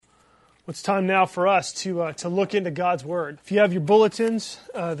It's time now for us to look into God's Word. If you have your bulletins,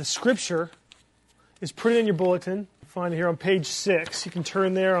 the Scripture is printed in your bulletin. You find it here on page 6. You can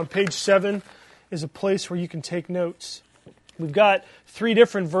turn there. On page 7 is a place where you can take notes. We've got 3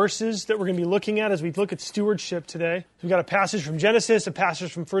 different verses that we're going to be looking at as we look at stewardship today. We've got a passage from Genesis, a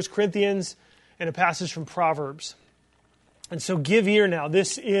passage from 1 Corinthians, and a passage from Proverbs. And so give ear now.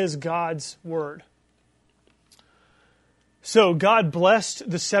 This is God's Word. So God blessed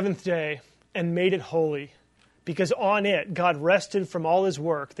the seventh day and made it holy, because on it God rested from all his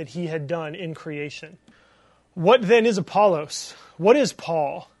work that he had done in creation. What then is Apollos? What is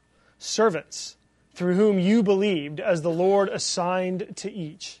Paul? Servants, through whom you believed, as the Lord assigned to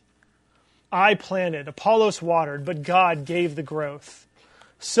each. I planted, Apollos watered, but God gave the growth.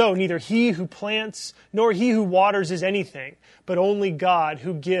 So neither he who plants nor he who waters is anything, but only God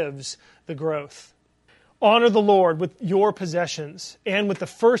who gives the growth. Honor the Lord with your possessions and with the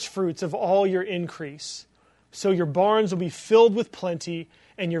first fruits of all your increase. So your barns will be filled with plenty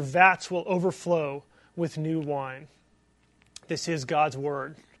and your vats will overflow with new wine. This is God's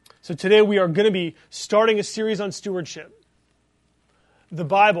Word. So today we are going to be starting a series on stewardship. The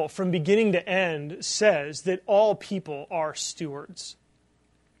Bible, from beginning to end, says that all people are stewards.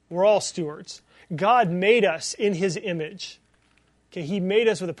 We're all stewards. God made us in His image. Okay, He made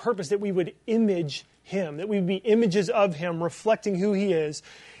us with a purpose that we would image Him, that we would be images of Him, reflecting who He is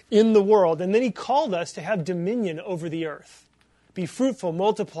in the world. And then He called us to have dominion over the earth. Be fruitful,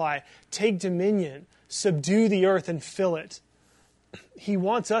 multiply, take dominion, subdue the earth and fill it. He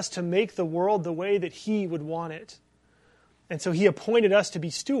wants us to make the world the way that He would want it. And so He appointed us to be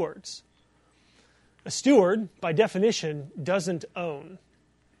stewards. A steward, by definition, doesn't own.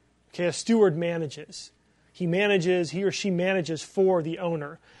 Okay, a steward manages. He or she manages for the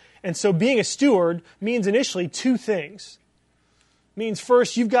owner. And so being a steward means initially 2 things. It means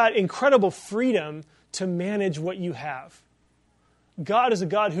first, you've got incredible freedom to manage what you have. God is a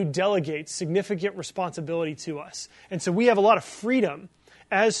God who delegates significant responsibility to us. And so we have a lot of freedom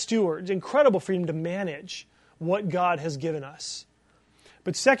as stewards, incredible freedom to manage what God has given us.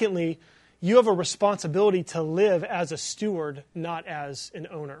 But secondly, you have a responsibility to live as a steward, not as an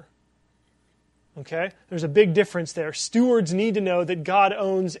owner. Okay? There's a big difference there. Stewards need to know that God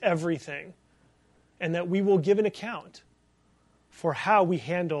owns everything and that we will give an account for how we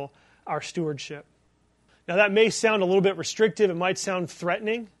handle our stewardship. Now that may sound a little bit restrictive. It might sound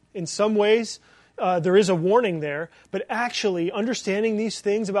threatening in some ways. There is a warning there. But actually, understanding these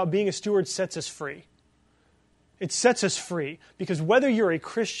things about being a steward sets us free. It sets us free because whether you're a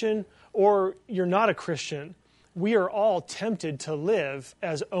Christian or you're not a Christian, we are all tempted to live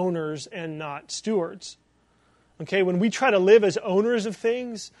as owners and not stewards. Okay, when we try to live as owners of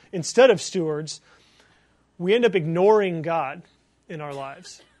things instead of stewards, we end up ignoring God in our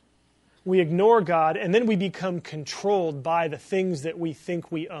lives. We ignore God, and then we become controlled by the things that we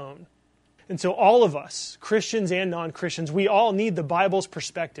think we own. And so all of us, Christians and non-Christians, we all need the Bible's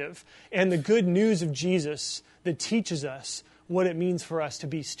perspective and the good news of Jesus that teaches us what it means for us to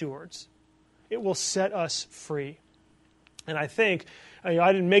be stewards. It will set us free. And I think, I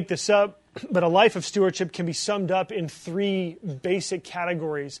didn't make this up, but a life of stewardship can be summed up in 3 basic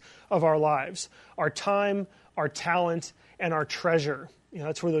categories of our lives. Our time, our talent, and our treasure.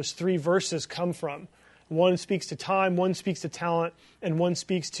 That's where those 3 verses come from. One speaks to time, one speaks to talent, and one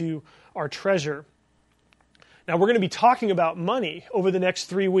speaks to our treasure. Now, we're going to be talking about money over the next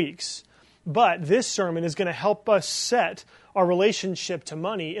 3 weeks. But this sermon is going to help us set our relationship to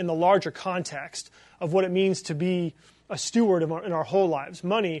money in the larger context of what it means to be a steward in our whole lives.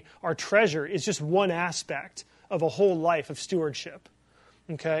 Money, our treasure, is just one aspect of a whole life of stewardship.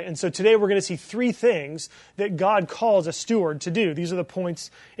 Okay? And so today we're going to see 3 things that God calls a steward to do. These are the points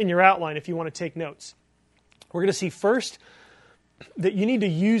in your outline if you want to take notes. We're going to see first that you need to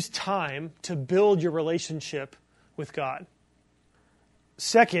use time to build your relationship with God.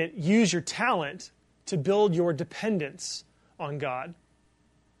 Second, use your talent to build your dependence on God.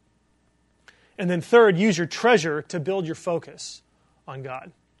 And then third, use your treasure to build your focus on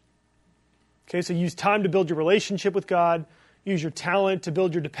God. Okay, so use time to build your relationship with God, use your talent to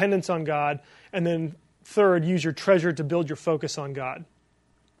build your dependence on God, and then third, use your treasure to build your focus on God.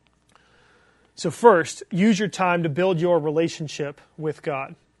 So first, use your time to build your relationship with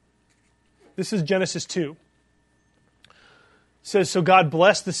God. This is Genesis 2. It says, so God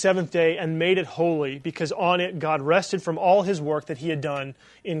blessed the seventh day and made it holy, because on it God rested from all His work that He had done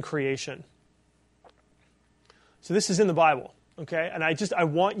in creation. So this is in the Bible, okay? And I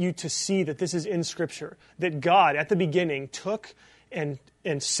want you to see that this is in Scripture, that God at the beginning took and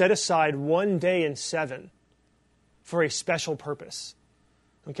set aside one day in 7 for a special purpose.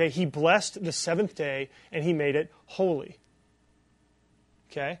 Okay, he blessed the seventh day and he made it holy.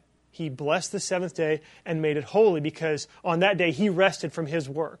 Okay, he blessed the seventh day and made it holy because on that day he rested from his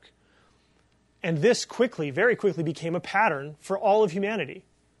work. And this very quickly became a pattern for all of humanity.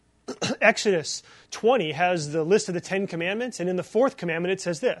 Exodus 20 has the list of the 10 commandments, and in the fourth commandment it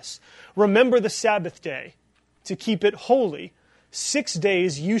says this: remember the Sabbath day to keep it holy. 6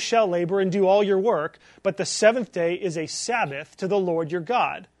 days you shall labor and do all your work, but the seventh day is a Sabbath to the Lord your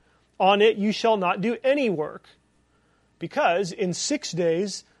God. On it you shall not do any work, because in 6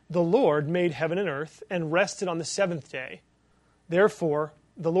 days the Lord made heaven and earth and rested on the seventh day. Therefore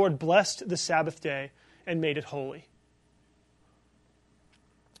the Lord blessed the Sabbath day and made it holy.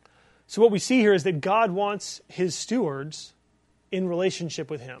 So what we see here is that God wants his stewards in relationship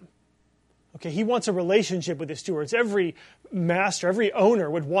with him. Okay, he wants a relationship with his stewards. Every master, every owner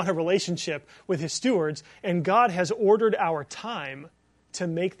would want a relationship with his stewards, and God has ordered our time to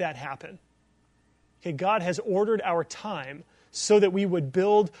make that happen. Okay, God has ordered our time so that we would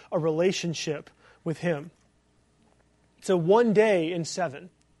build a relationship with him. So 1 day in 7.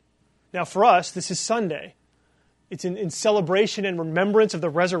 Now for us, this is Sunday. It's in celebration and remembrance of the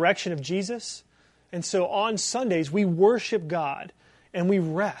resurrection of Jesus. And so on Sundays, we worship God and we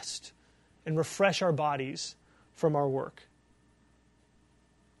rest and refresh our bodies from our work.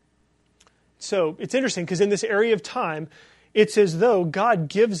 So it's interesting because in this area of time, it's as though God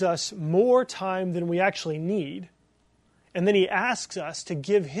gives us more time than we actually need. And then he asks us to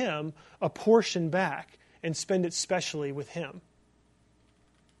give him a portion back and spend it specially with him.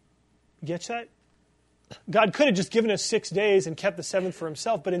 Get that? God could have just given us 6 days and kept the seventh for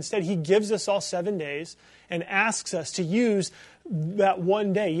himself, but instead he gives us all 7 days and asks us to use that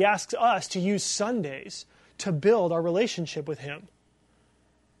 1 day. He asks us to use Sundays to build our relationship with him.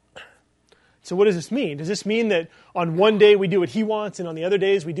 So what does this mean? Does this mean that on 1 day we do what he wants and on the other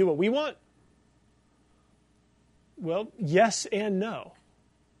days we do what we want? Well, yes and no.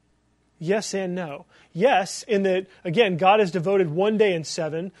 Yes and no. Yes, in that, again, God has devoted 1 day in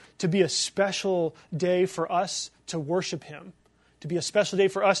 7 to be a special day for us to worship him, to be a special day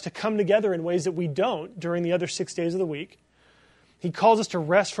for us to come together in ways that we don't during the other 6 days of the week. He calls us to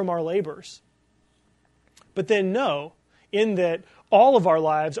rest from our labors. But then no, in that all of our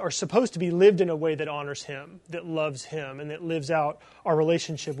lives are supposed to be lived in a way that honors him, that loves him, and that lives out our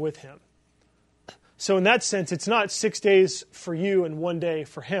relationship with him. So in that sense, it's not 6 days for you and 1 day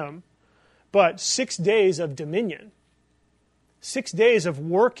for him, but 6 days of dominion, 6 days of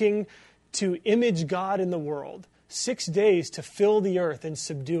working to image God in the world, 6 days to fill the earth and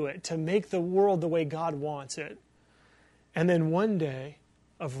subdue it, to make the world the way God wants it, and then 1 day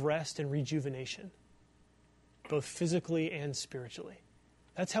of rest and rejuvenation, both physically and spiritually.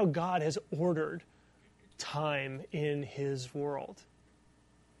 That's how God has ordered time in his world.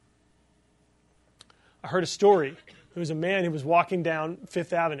 I heard a story. There was a man who was walking down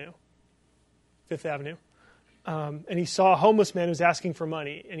Fifth Avenue, and he saw a homeless man who was asking for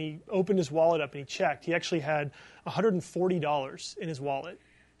money, and he opened his wallet up and he checked. He actually had $140 in his wallet.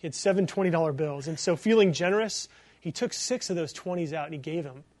 He had 7 $20 bills, and so feeling generous, he took 6 of those 20s out and he gave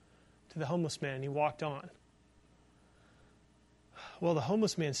them to the homeless man, and he walked on. Well, the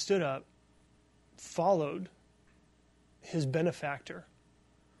homeless man stood up, followed his benefactor,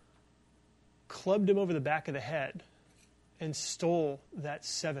 clubbed him over the back of the head, and stole that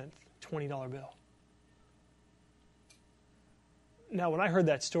 7th $20 bill. Now, when I heard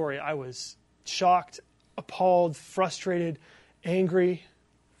that story, I was shocked, appalled, frustrated, angry.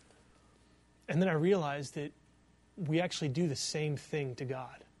 And then I realized that we actually do the same thing to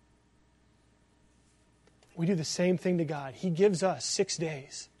God. We do the same thing to God. He gives us 6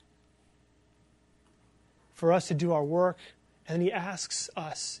 days for us to do our work, and he asks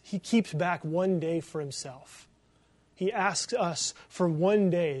us, he keeps back 1 day for himself. He asks us for 1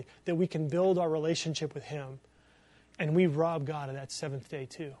 day that we can build our relationship with him, and we rob God of that 7th day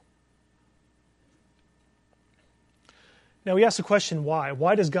too. Now we ask the question, why?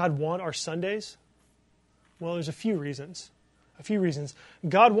 Why does God want our Sundays? Well, there's a few reasons.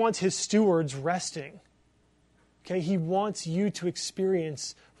 God wants his stewards resting. Okay, he wants you to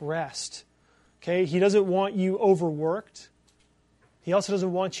experience rest. Okay, he doesn't want you overworked. He also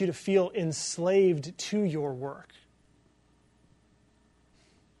doesn't want you to feel enslaved to your work.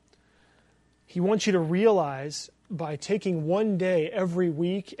 He wants you to realize by taking 1 day every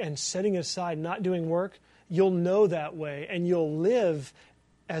week and setting aside not doing work, you'll know that way and you'll live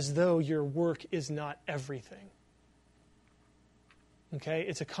as though your work is not everything. Okay,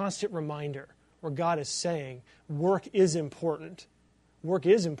 it's a constant reminder where God is saying work is important. Work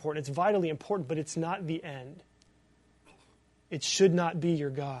is important. It's vitally important, but it's not the end. It should not be your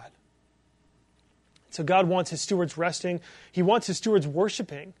God. So God wants His stewards resting. He wants His stewards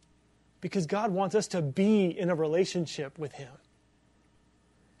worshiping because God wants us to be in a relationship with Him.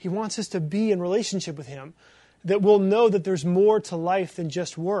 He wants us to be in relationship with Him, that we'll know that there's more to life than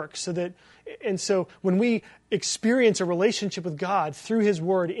just work. So when we experience a relationship with God through His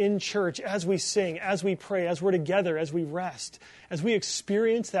Word in church, as we sing, as we pray, as we're together, as we rest, as we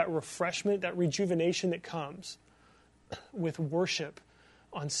experience that refreshment, that rejuvenation that comes with worship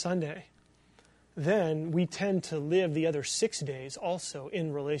on Sunday, then we tend to live the other 6 days also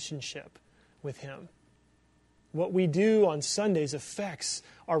in relationship with Him. What we do on Sundays affects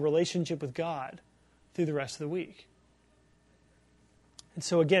our relationship with God through the rest of the week. And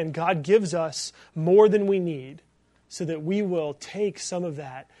so again, God gives us more than we need so that we will take some of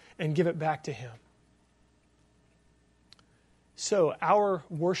that and give it back to Him. So our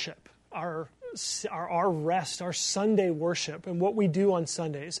worship, our rest, our Sunday worship, and what we do on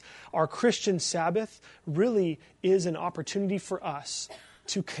Sundays, our Christian Sabbath really is an opportunity for us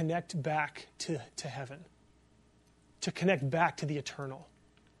to connect back to heaven, to connect back to the eternal,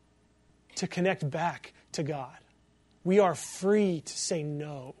 to connect back to God. We are free to say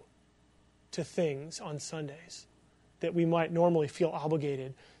no to things on Sundays that we might normally feel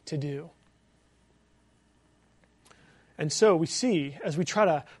obligated to do. And so we see, as we try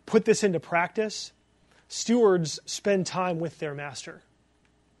to put this into practice, stewards spend time with their master,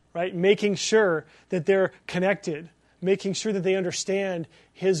 right? Making sure that they're connected, making sure that they understand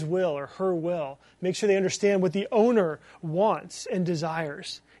his will or her will, make sure they understand what the owner wants and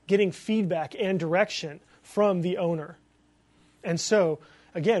desires, getting feedback and direction from the owner. And so,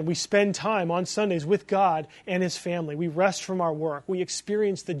 again, we spend time on Sundays with God and His family. We rest from our work. We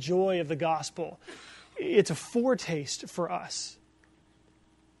experience the joy of the gospel. It's a foretaste for us.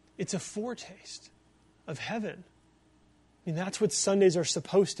 It's a foretaste of heaven. I mean, that's what Sundays are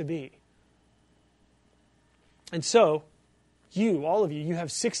supposed to be. And so, all of you, you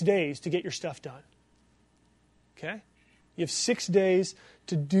have 6 days to get your stuff done. Okay? You have 6 days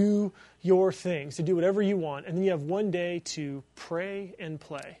to do your things, to do whatever you want, and then you have 1 day to pray and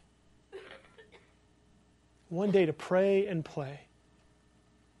play. 1 day to pray and play.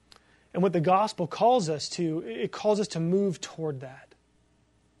 And what the gospel calls us to, it calls us to move toward that.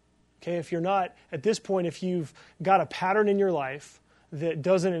 Okay, if you're not, at this point, if you've got a pattern in your life that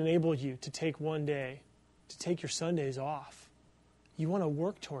doesn't enable you to take 1 day, to take your Sundays off, you want to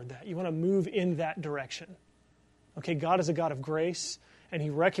work toward that. You want to move in that direction. Okay, God is a God of grace, and He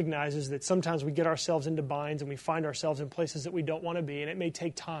recognizes that sometimes we get ourselves into binds and we find ourselves in places that we don't want to be, and it may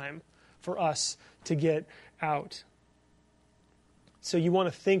take time for us to get out. So you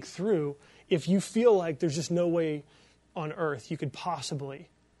want to think through, if you feel like there's just no way on earth you could possibly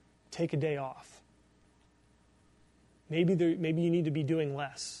take a day off. Maybe you need to be doing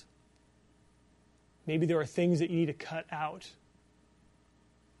less. Maybe there are things that you need to cut out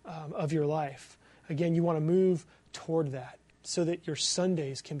of your life. Again, you want to move toward that so that your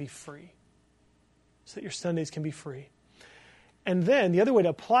Sundays can be free. So that your Sundays can be free. And then the other way to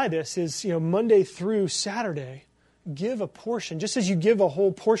apply this is, Monday through Saturday, give a portion. Just as you give a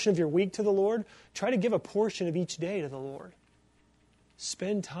whole portion of your week to the Lord, try to give a portion of each day to the Lord.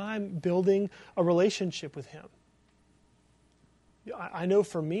 Spend time building a relationship with Him. I know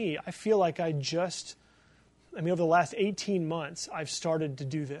for me, I feel like over the last 18 months, I've started to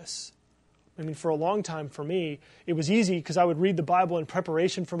do this. For a long time for me, it was easy because I would read the Bible in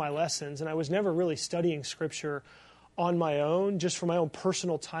preparation for my lessons, and I was never really studying Scripture on my own, just for my own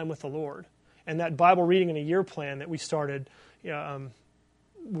personal time with the Lord. And that Bible reading in a year plan that we started in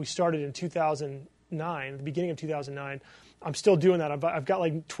 2009, the beginning of 2009, I'm still doing that. I've got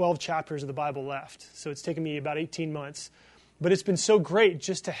like 12 chapters of the Bible left, so it's taken me about 18 months. But it's been so great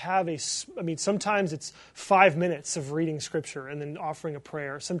just to have sometimes it's 5 minutes of reading Scripture and then offering a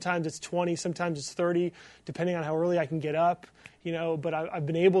prayer. Sometimes it's 20, sometimes it's 30, depending on how early I can get up, but I've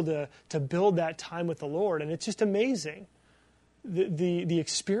been able to build that time with the Lord, and it's just amazing. The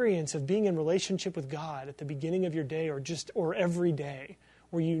experience of being in relationship with God at the beginning of your day or every day,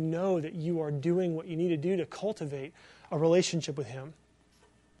 where you know that you are doing what you need to do to cultivate a relationship with Him.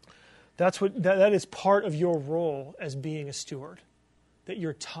 That is part of your role as being a steward. That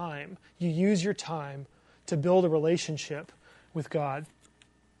you use your time to build a relationship with God.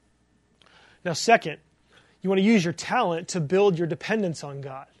 Now, second, you want to use your talent to build your dependence on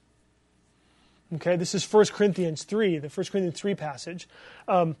God. Okay, this is 1 Corinthians 3, the 1 Corinthians 3 passage.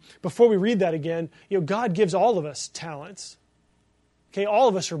 Before we read that again, God gives all of us talents. Okay, all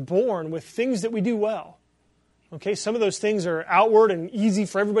of us are born with things that we do well. Okay, some of those things are outward and easy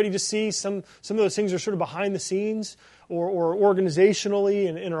for everybody to see. Some of those things are sort of behind the scenes or organizationally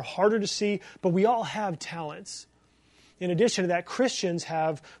and are harder to see. But we all have talents. In addition to that, Christians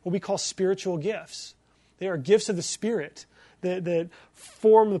have what we call spiritual gifts. They are gifts of the Spirit that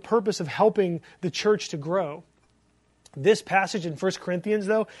form the purpose of helping the church to grow. This passage in 1 Corinthians,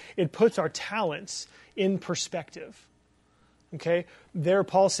 though, it puts our talents in perspective. Okay? There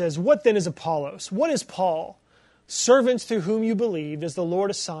Paul says, "What then is Apollos? What is Paul? Servants through whom you believed, as the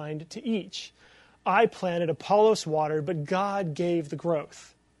Lord assigned to each. I planted, Apollos watered, but God gave the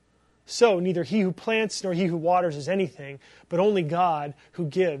growth. So neither he who plants nor he who waters is anything, but only God who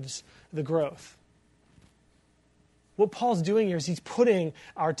gives the growth." What Paul's doing here is he's putting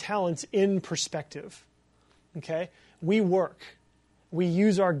our talents in perspective. Okay? We work. We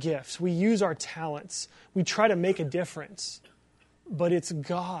use our gifts. We use our talents. We try to make a difference. But it's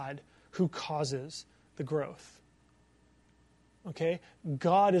God who causes the growth. Okay?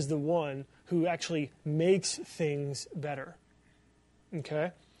 God is the one who actually makes things better.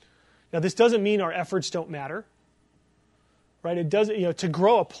 Okay? Now, this doesn't mean our efforts don't matter. Right? It doesn't, to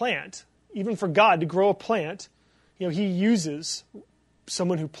grow a plant, even for God to grow a plant, he uses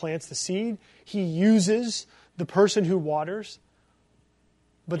someone who plants the seed. He uses the person who waters.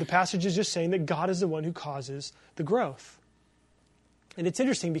 But the passage is just saying that God is the one who causes the growth. And it's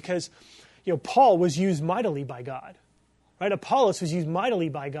interesting because, Paul was used mightily by God. Right? Apollos was used mightily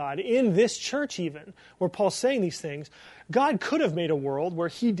by God in this church even, where Paul's saying these things. God could have made a world where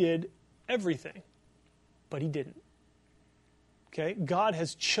he did everything, but he didn't. Okay? God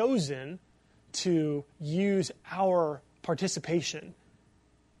has chosen to use our participation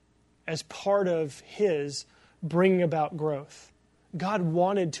as part of his bringing about growth. God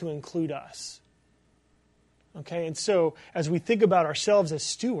wanted to include us. Okay? And so as we think about ourselves as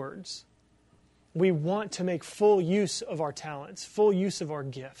stewards, we want to make full use of our talents, full use of our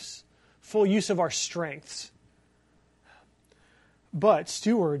gifts, full use of our strengths. But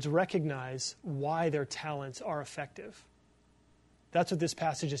stewards recognize why their talents are effective. That's what this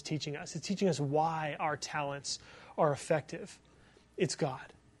passage is teaching us. It's teaching us why our talents are effective. It's God.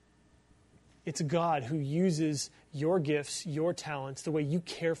 It's God who uses your gifts, your talents, the way you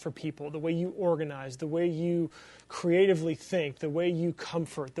care for people, the way you organize, the way you creatively think, the way you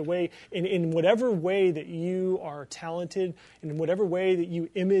comfort, the way, in whatever way that you are talented, in whatever way that you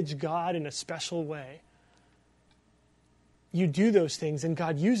image God in a special way. You do those things and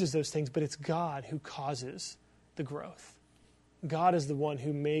God uses those things, but it's God who causes the growth. God is the one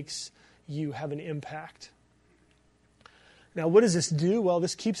who makes you have an impact. Now, what does this do? Well,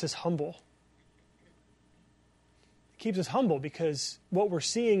 this keeps us humble. It keeps us humble because what we're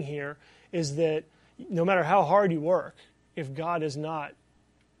seeing here is that no matter how hard you work, if God is not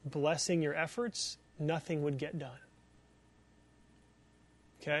blessing your efforts, nothing would get done.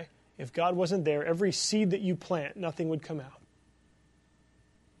 Okay? If God wasn't there, every seed that you plant, nothing would come out.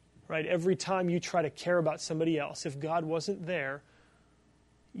 Right? Every time you try to care about somebody else, if God wasn't there,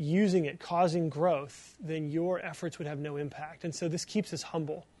 using it, causing growth, then your efforts would have no impact. And so this keeps us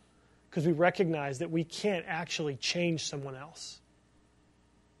humble because we recognize that we can't actually change someone else.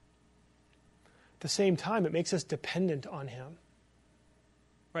 At the same time, it makes us dependent on Him.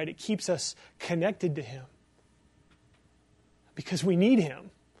 Right? It keeps us connected to Him because we need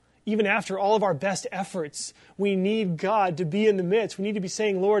Him. Even after all of our best efforts, we need God to be in the midst. We need to be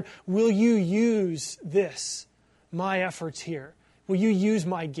saying, Lord, will you use this, my efforts here? Will you use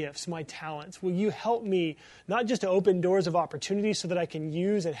my gifts, my talents? Will you help me not just to open doors of opportunity so that I can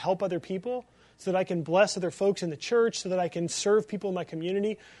use and help other people, so that I can bless other folks in the church, so that I can serve people in my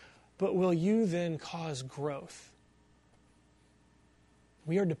community, but will you then cause growth?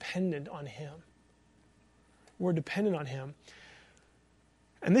 We are dependent on Him. We're dependent on Him.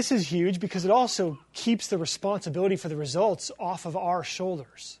 And this is huge because it also keeps the responsibility for the results off of our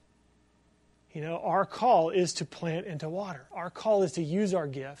shoulders. Our call is to plant and to water. Our call is to use our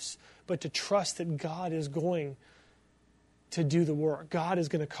gifts, but to trust that God is going to do the work. God is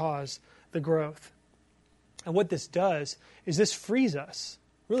going to cause the growth. And what this does is this frees us.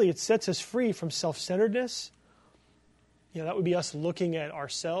 Really, it sets us free from self-centeredness. That would be us looking at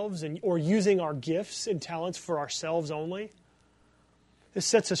ourselves or using our gifts and talents for ourselves only. This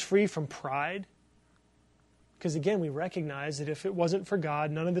sets us free from pride. Because again, we recognize that if it wasn't for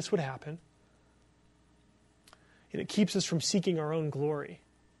God, none of this would happen. And it keeps us from seeking our own glory.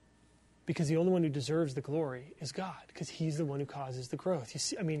 Because the only one who deserves the glory is God. Because He's the one who causes the growth. You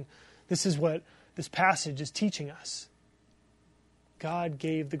see, this is what this passage is teaching us. God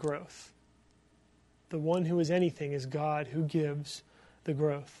gave the growth. The one who is anything is God who gives the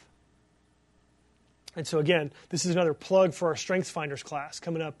growth. And so again, this is another plug for our Strengths Finders class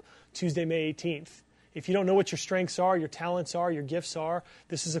coming up Tuesday, May 18th. If you don't know what your strengths are, your talents are, your gifts are,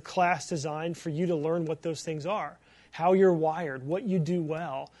 this is a class designed for you to learn what those things are, how you're wired, what you do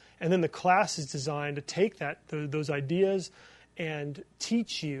well. And then the class is designed to take those ideas and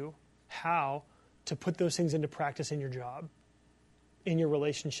teach you how to put those things into practice in your job, in your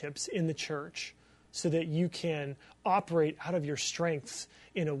relationships, in the church, so that you can operate out of your strengths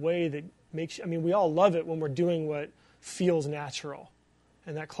in a way that we all love it when we're doing what feels natural.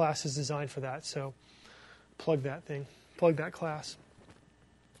 And that class is designed for that. So plug that class.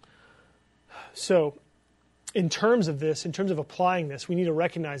 So in terms of applying this, we need to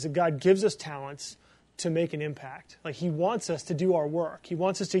recognize that God gives us talents to make an impact. Like He wants us to do our work. He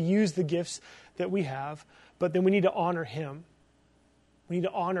wants us to use the gifts that we have, but then we need to honor Him. We need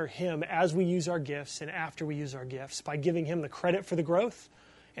to honor Him as we use our gifts and after we use our gifts by giving Him the credit for the growth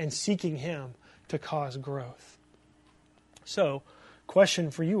and seeking Him to cause growth. So,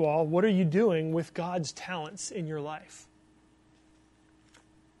 question for you all, what are you doing with God's talents in your life?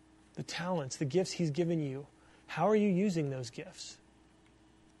 The talents, the gifts He's given you, how are you using those gifts?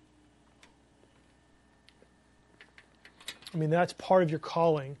 That's part of your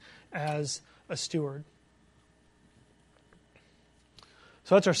calling as a steward.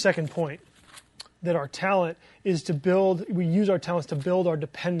 So that's our second point, that our talent is we use our talents to build our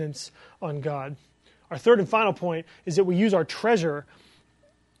dependence on God. Our third and final point is that we use our treasure.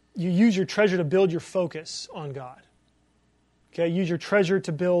 You use your treasure to build your focus on God. Okay, use your treasure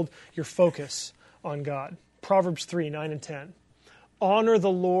to build your focus on God. Proverbs 3, 9 and 10. Honor the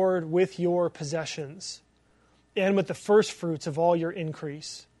Lord with your possessions and with the first fruits of all your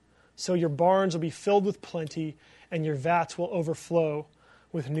increase. So your barns will be filled with plenty and your vats will overflow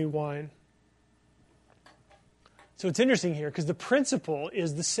with new wine. So it's interesting here because the principle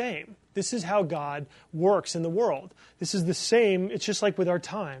is the same. This is how God works in the world. This is the same. It's just like with our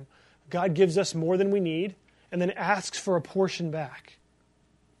time. God gives us more than we need and then asks for a portion back.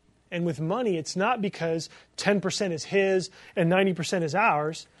 And with money, it's not because 10% is His and 90% is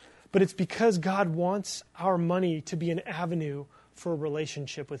ours, but it's because God wants our money to be an avenue for a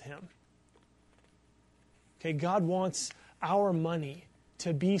relationship with Him. Okay, God wants our money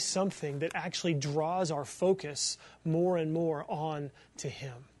to be something that actually draws our focus more and more on to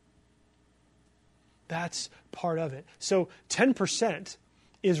Him. That's part of it. So 10%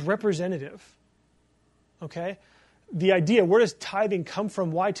 is representative. Okay? The idea, where does tithing come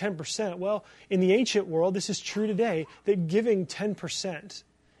from? Why 10%? Well, in the ancient world, this is true today, that giving 10%,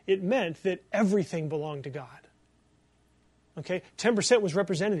 it meant that everything belonged to God. Okay? 10% was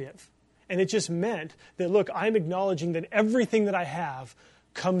representative. And it just meant that, look, I'm acknowledging that everything that I have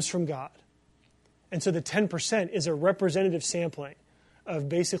comes from God. And so the 10% is a representative sampling of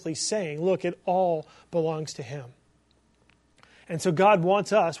basically saying, look, it all belongs to Him. And so God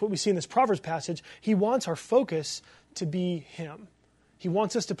wants us, what we see in this Proverbs passage, He wants our focus to be Him. He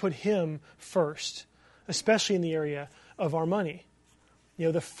wants us to put Him first, especially in the area of our money.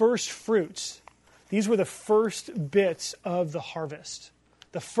 The first fruits, these were the first bits of the harvest.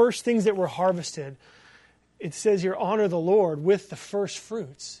 The first things that were harvested. It says here, honor the Lord with the first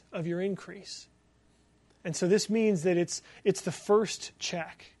fruits of your increase. And so this means that it's the first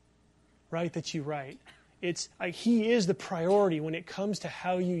check, right, that you write. He is the priority when it comes to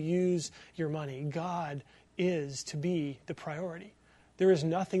how you use your money. God is to be the priority. There is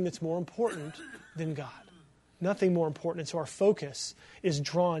nothing that's more important than God. Nothing more important. And so our focus is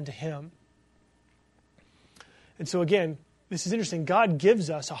drawn to Him. And so again, this is interesting. God gives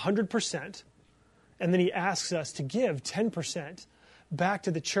us 100%, and then He asks us to give 10% back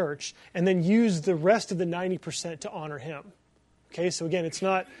to the church, and then use the rest of the 90% to honor Him. Okay, so again, it's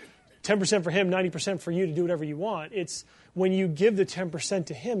not 10% for Him, 90% for you to do whatever you want. It's when you give the 10%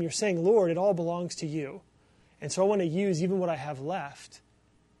 to Him, you're saying, Lord, it all belongs to You. And so I want to use even what I have left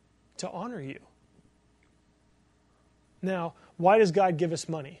to honor You. Now, why does God give us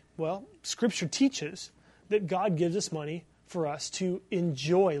money? Well, Scripture teaches that God gives us money for us to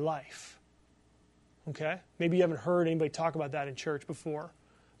enjoy life. Okay? Maybe you haven't heard anybody talk about that in church before.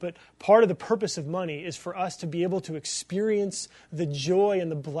 But part of the purpose of money is for us to be able to experience the joy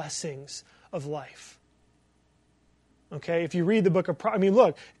and the blessings of life. Okay? If you read the book of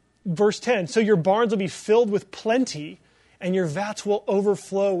look, verse 10, so your barns will be filled with plenty and your vats will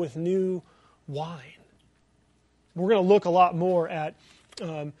overflow with new wine. We're going to look a lot more at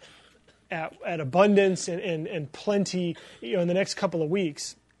abundance and plenty in the next couple of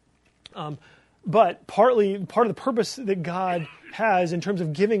weeks. But part of the purpose that God has in terms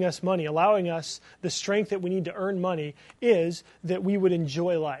of giving us money, allowing us the strength that we need to earn money, is that we would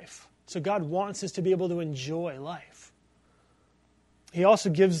enjoy life. So God wants us to be able to enjoy life. He also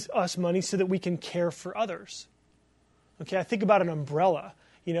gives us money so that we can care for others. Okay, I think about an umbrella.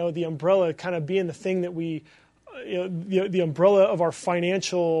 The umbrella kind of being the thing that we, the umbrella of our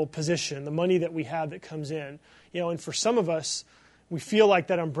financial position, the money that we have that comes in. And for some of us, we feel like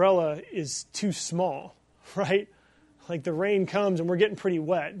that umbrella is too small, right? Like the rain comes and we're getting pretty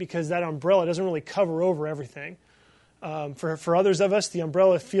wet because that umbrella doesn't really cover over everything. For others of us, the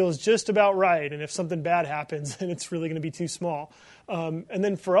umbrella feels just about right, and if something bad happens, then it's really going to be too small. And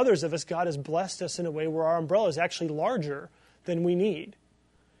then for others of us, God has blessed us in a way where our umbrella is actually larger than we need.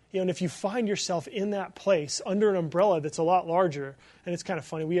 And if you find yourself in that place under an umbrella that's a lot larger, and it's kind of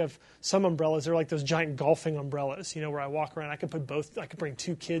funny, we have some umbrellas, they're like those giant golfing umbrellas, where I walk around, I could bring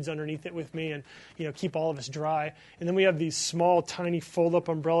 2 kids underneath it with me and, keep all of us dry. And then we have these small, tiny fold-up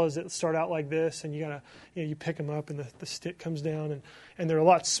umbrellas that start out like this, and you pick them up and the stick comes down, and they're a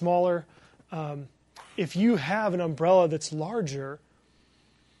lot smaller. If you have an umbrella that's larger,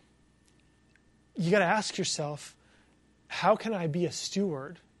 you got to ask yourself, how can I be a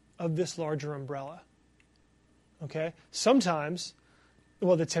steward of this larger umbrella? Okay? Sometimes,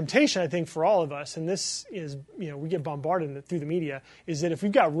 the temptation, I think, for all of us, and this is, we get bombarded through the media, is that if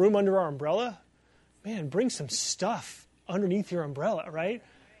we've got room under our umbrella, man, bring some stuff underneath your umbrella, right?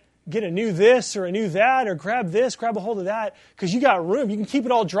 Get a new this or a new that, or grab this, grab a hold of that, because you got room. You can keep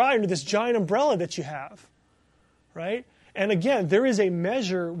it all dry under this giant umbrella that you have, right? And again, there is a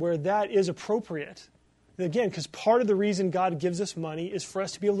measure where that is appropriate. Again, because part of the reason God gives us money is for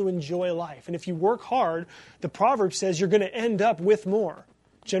us to be able to enjoy life. And if you work hard, the proverb says you're going to end up with more,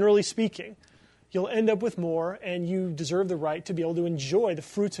 generally speaking. You'll end up with more, and you deserve the right to be able to enjoy the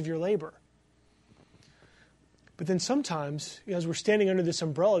fruits of your labor. But then sometimes, as we're standing under this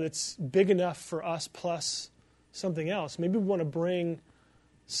umbrella that's big enough for us plus something else, maybe we want to bring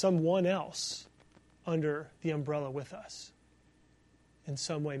someone else under the umbrella with us in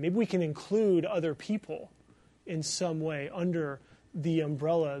some way. Maybe we can include other people in some way under the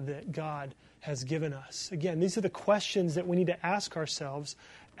umbrella that God has given us. Again, these are the questions that we need to ask ourselves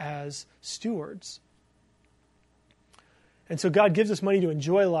as stewards. And so God gives us money to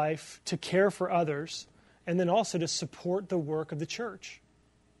enjoy life, to care for others, and then also to support the work of the church.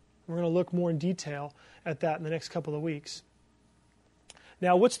 We're going to look more in detail at that in the next couple of weeks.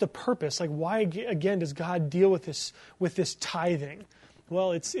 Now, what's the purpose? Like, why, again, does God deal with this tithing?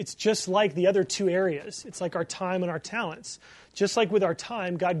 Well, it's just like the other 2 areas. It's like our time and our talents. Just like with our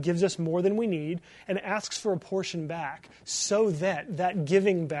time, God gives us more than we need and asks for a portion back so that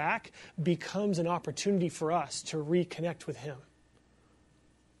giving back becomes an opportunity for us to reconnect with Him.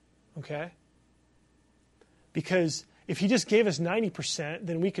 Okay? Because if He just gave us 90%,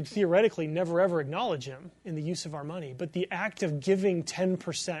 then we could theoretically never ever acknowledge Him in the use of our money. But the act of giving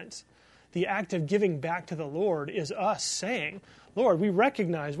 10%, the act of giving back to the Lord is us saying, Lord, we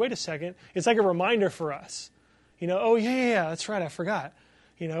recognize, wait a second, it's like a reminder for us. Oh, yeah, that's right, I forgot.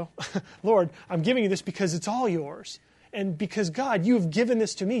 Lord, I'm giving you this because it's all yours. And because, God, you have given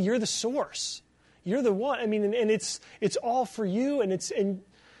this to me. You're the source. You're the one. And it's all for you, and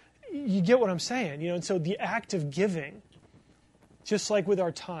you get what I'm saying. And so the act of giving, just like with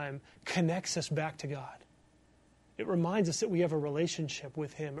our time, connects us back to God. It reminds us that we have a relationship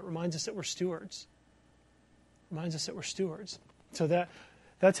with Him. It reminds us that we're stewards. So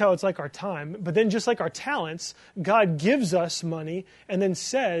that's how it's like our time. But then just like our talents, God gives us money and then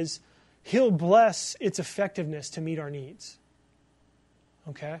says He'll bless its effectiveness to meet our needs.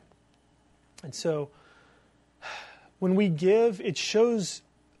 Okay? And so when we give, it shows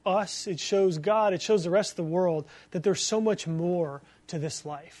us, it shows God, it shows the rest of the world that there's so much more to this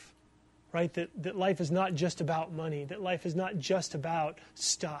life. Right? That life is not just about money. That life is not just about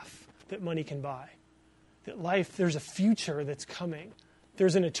stuff that money can buy. That life, there's a future that's coming.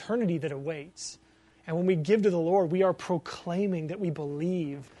 There's an eternity that awaits. And when we give to the Lord, we are proclaiming that we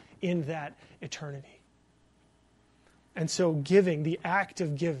believe in that eternity. And so giving, the act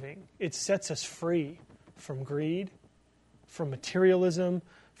of giving, it sets us free from greed, from materialism,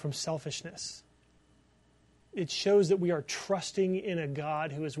 from selfishness. It shows that we are trusting in a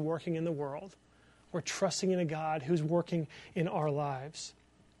God who is working in the world. We're trusting in a God who's working in our lives.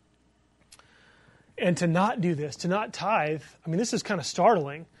 And to not do this, to not tithe, this is kind of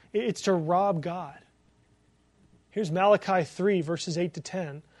startling. It's to rob God. Here's Malachi 3, verses 8 to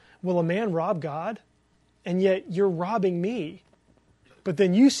 10. Will a man rob God? And yet you're robbing me. But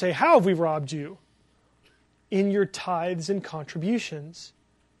then you say, how have we robbed you? In your tithes and contributions.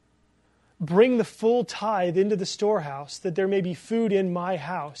 Bring the full tithe into the storehouse, that there may be food in my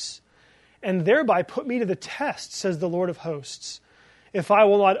house, and thereby put me to the test, says the Lord of hosts, if I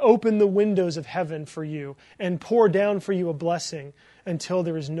will not open the windows of heaven for you and pour down for you a blessing until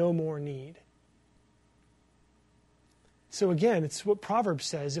there is no more need. So again, it's what Proverbs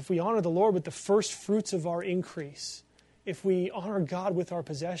says. If we honor the Lord with the first fruits of our increase, if we honor God with our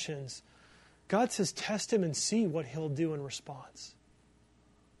possessions, God says, test him and see what he'll do in response.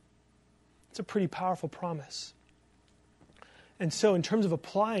 It's a pretty powerful promise. And so in terms of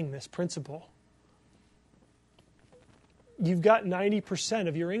applying this principle, you've got 90%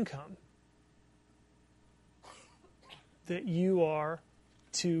 of your income that you are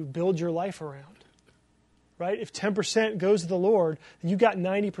to build your life around. Right? If 10% goes to the Lord, then you've got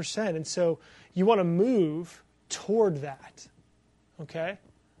 90%. And so you want to move toward that. Okay?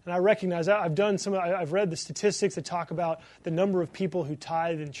 And I recognize that. I've read the statistics that talk about the number of people who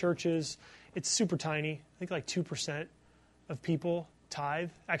tithe in churches. It's super tiny. I think like 2% of people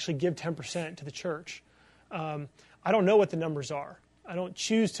tithe, actually give 10% to the church. I don't know what the numbers are. I don't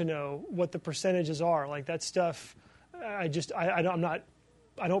choose to know what the percentages are. Like that stuff, I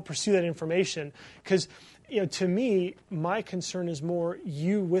don't pursue that information because, to me, my concern is more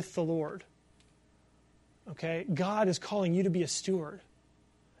you with the Lord. Okay? God is calling you to be a steward.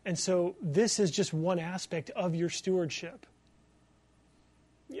 And so this is just one aspect of your stewardship.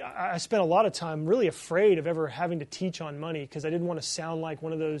 I spent a lot of time really afraid of ever having to teach on money because I didn't want to sound like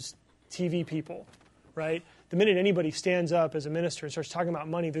one of those TV people, right? The minute anybody stands up as a minister and starts talking about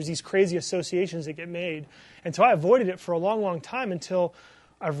money, there's these crazy associations that get made. And so I avoided it for a long, long time until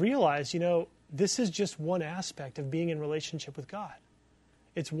I realized, this is just one aspect of being in relationship with God.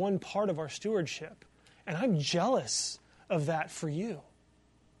 It's one part of our stewardship. And I'm jealous of that for you.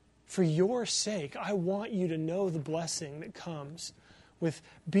 For your sake, I want you to know the blessing that comes with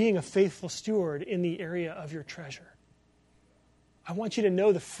being a faithful steward in the area of your treasure. I want you to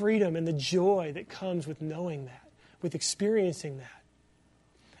know the freedom and the joy that comes with knowing that, with experiencing that.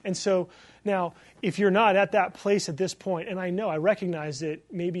 And so now, if you're not at that place at this point, and I recognize that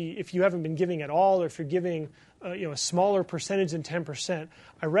maybe if you haven't been giving at all, or if you're giving a smaller percentage than 10%,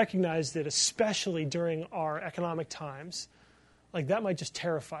 I recognize that especially during our economic times, like that might just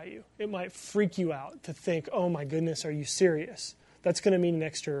terrify you. It might freak you out to think, oh my goodness, are you serious? That's going to mean an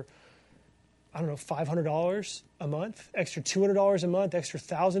extra, $500 a month, extra $200 a month, extra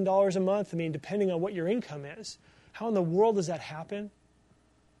 $1,000 a month. I mean, depending on what your income is. How in the world does that happen?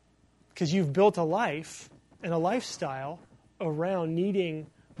 Because you've built a life and a lifestyle around needing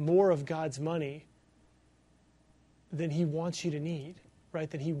more of God's money than he wants you to need, right?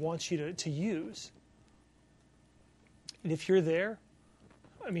 Than he wants you to use. And if you're there,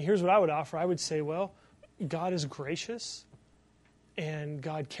 here's what I would offer. I would say, well, God is gracious and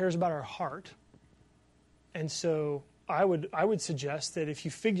God cares about our heart. And so I would suggest that if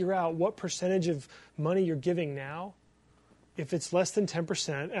you figure out what percentage of money you're giving now, if it's less than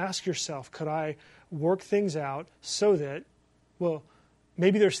 10%, ask yourself, could I work things out so that,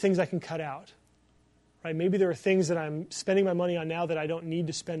 maybe there's things I can cut out, right? Maybe there are things that I'm spending my money on now that I don't need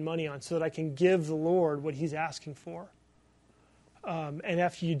to spend money on so that I can give the Lord what he's asking for. And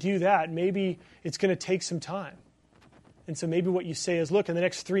after you do that, maybe it's going to take some time. And so maybe what you say is, look, in the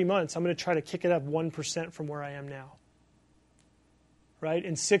next 3 months, I'm going to try to kick it up 1% from where I am now. Right?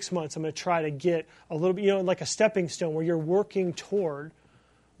 In 6 months, I'm going to try to get a little bit, like a stepping stone where you're working toward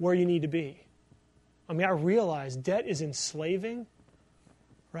where you need to be. I realize debt is enslaving,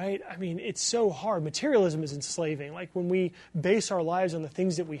 right? It's so hard. Materialism is enslaving. Like when we base our lives on the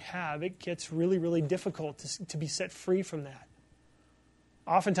things that we have, it gets really, really difficult to be set free from that.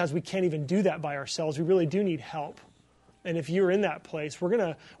 Oftentimes, we can't even do that by ourselves. We really do need help. And if you're in that place,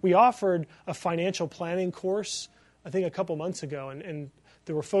 we offered a financial planning course I think a couple months ago, and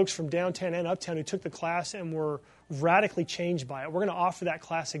there were folks from downtown and uptown who took the class and were radically changed by it. We're going to offer that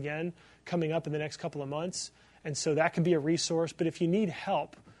class again coming up in the next couple of months, and so that can be a resource. But if you need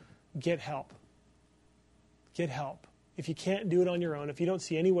help, get help. Get help. If you can't do it on your own, if you don't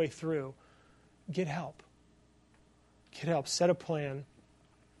see any way through, get help. Get help. Set a plan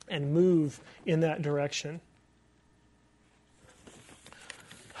and move in that direction.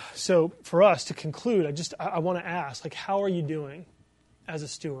 So for us to conclude, I want to ask, how are you doing as a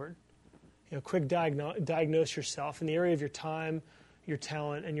steward? Quick diagnose yourself in the area of your time, your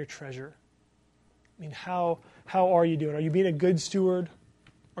talent, and your treasure. How are you doing? Are you being a good steward?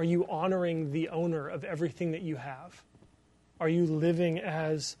 Are you honoring the owner of everything that you have? Are you living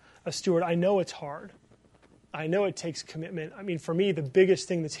as a steward? I know it's hard. I know it takes commitment. For me, the biggest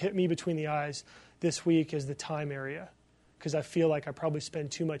thing that's hit me between the eyes this week is the time area. Because I feel like I probably spend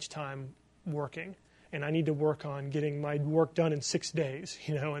too much time working, and I need to work on getting my work done in 6 days,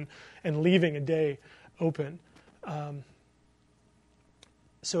 and leaving a day open.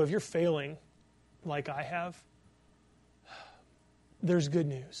 So if you're failing like I have, there's good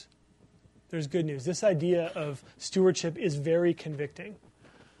news. There's good news. This idea of stewardship is very convicting.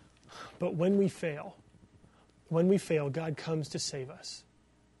 But when we fail, God comes to save us.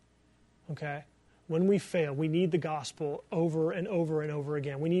 Okay? When we fail, we need the gospel over and over and over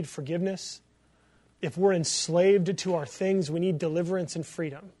again. We need forgiveness. If we're enslaved to our things, we need deliverance and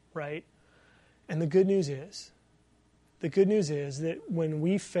freedom, right? And the good news is that when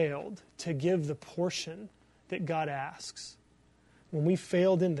we failed to give the portion that God asks, when we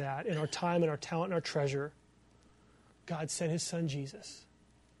failed in that, in our time and our talent and our treasure, God sent his son Jesus.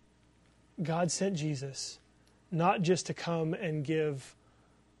 God sent Jesus not just to come and give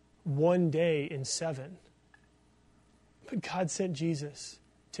one day in 7, but God sent Jesus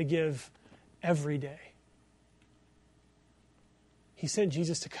to give every day. He sent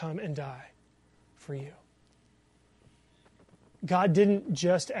Jesus to come and die for you. God didn't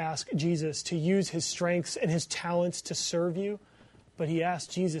just ask Jesus to use his strengths and his talents to serve you, but he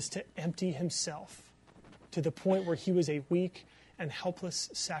asked Jesus to empty himself to the point where he was a weak and helpless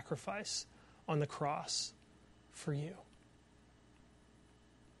sacrifice on the cross for you.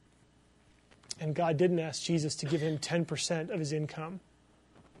 And God didn't ask Jesus to give him 10% of his income,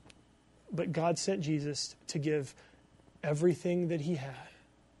 but God sent Jesus to give everything that he had.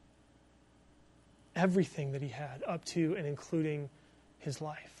 Everything that he had, up to and including his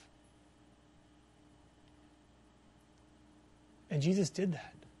life. And Jesus did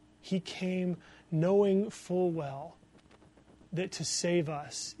that. He came knowing full well that to save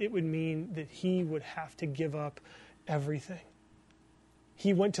us, it would mean that he would have to give up everything.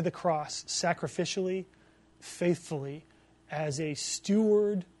 He went to the cross sacrificially, faithfully, as a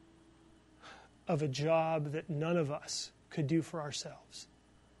steward of a job that none of us could do for ourselves.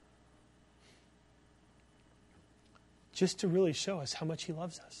 Just to really show us how much he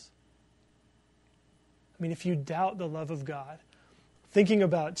loves us. I mean, if you doubt the love of God, thinking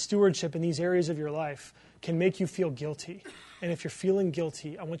about stewardship in these areas of your life can make you feel guilty. And if you're feeling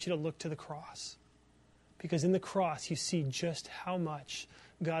guilty, I want you to look to the cross. Because in the cross, you see just how much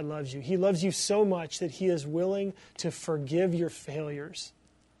God loves you. He loves you so much that he is willing to forgive your failures.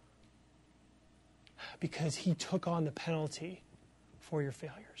 Because he took on the penalty for your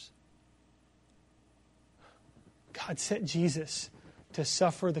failures. God sent Jesus to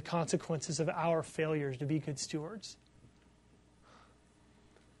suffer the consequences of our failures to be good stewards.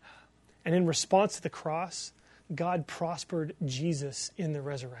 And in response to the cross, God prospered Jesus in the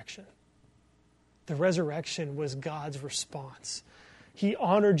resurrection. The resurrection was God's response. He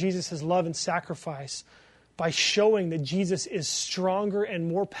honored Jesus' love and sacrifice by showing that Jesus is stronger and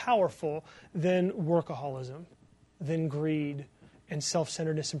more powerful than workaholism, than greed and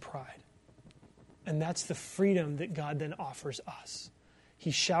self-centeredness and pride. And that's the freedom that God then offers us. He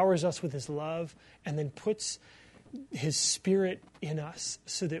showers us with his love and then puts his Spirit in us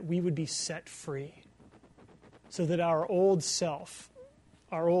so that we would be set free. So that our old self,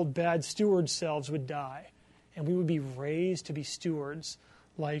 our old bad steward selves would die. And we would be raised to be stewards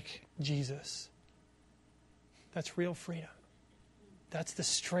like Jesus. That's real freedom. That's the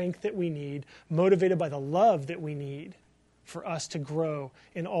strength that we need, motivated by the love that we need for us to grow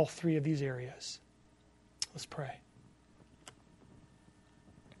in all 3 of these areas. Let's pray.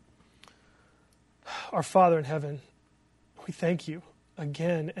 Our Father in heaven, we thank you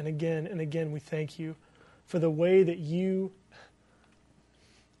again and again and again. We thank you for the way that your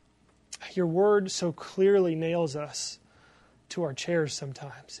word so clearly nails us to our chairs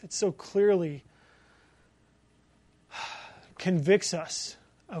sometimes. It so clearly convicts us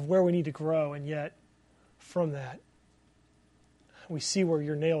of where we need to grow, and yet from that, we see where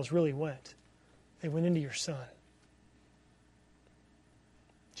your nails really went. They went into your Son.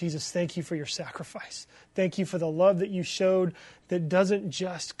 Jesus, thank you for your sacrifice. Thank you for the love that you showed that doesn't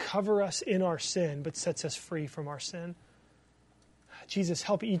just cover us in our sin, but sets us free from our sin. Jesus,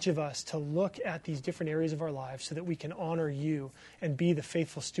 help each of us to look at these different areas of our lives so that we can honor you and be the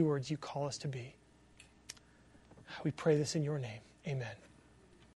faithful stewards you call us to be. We pray this in your name. Amen.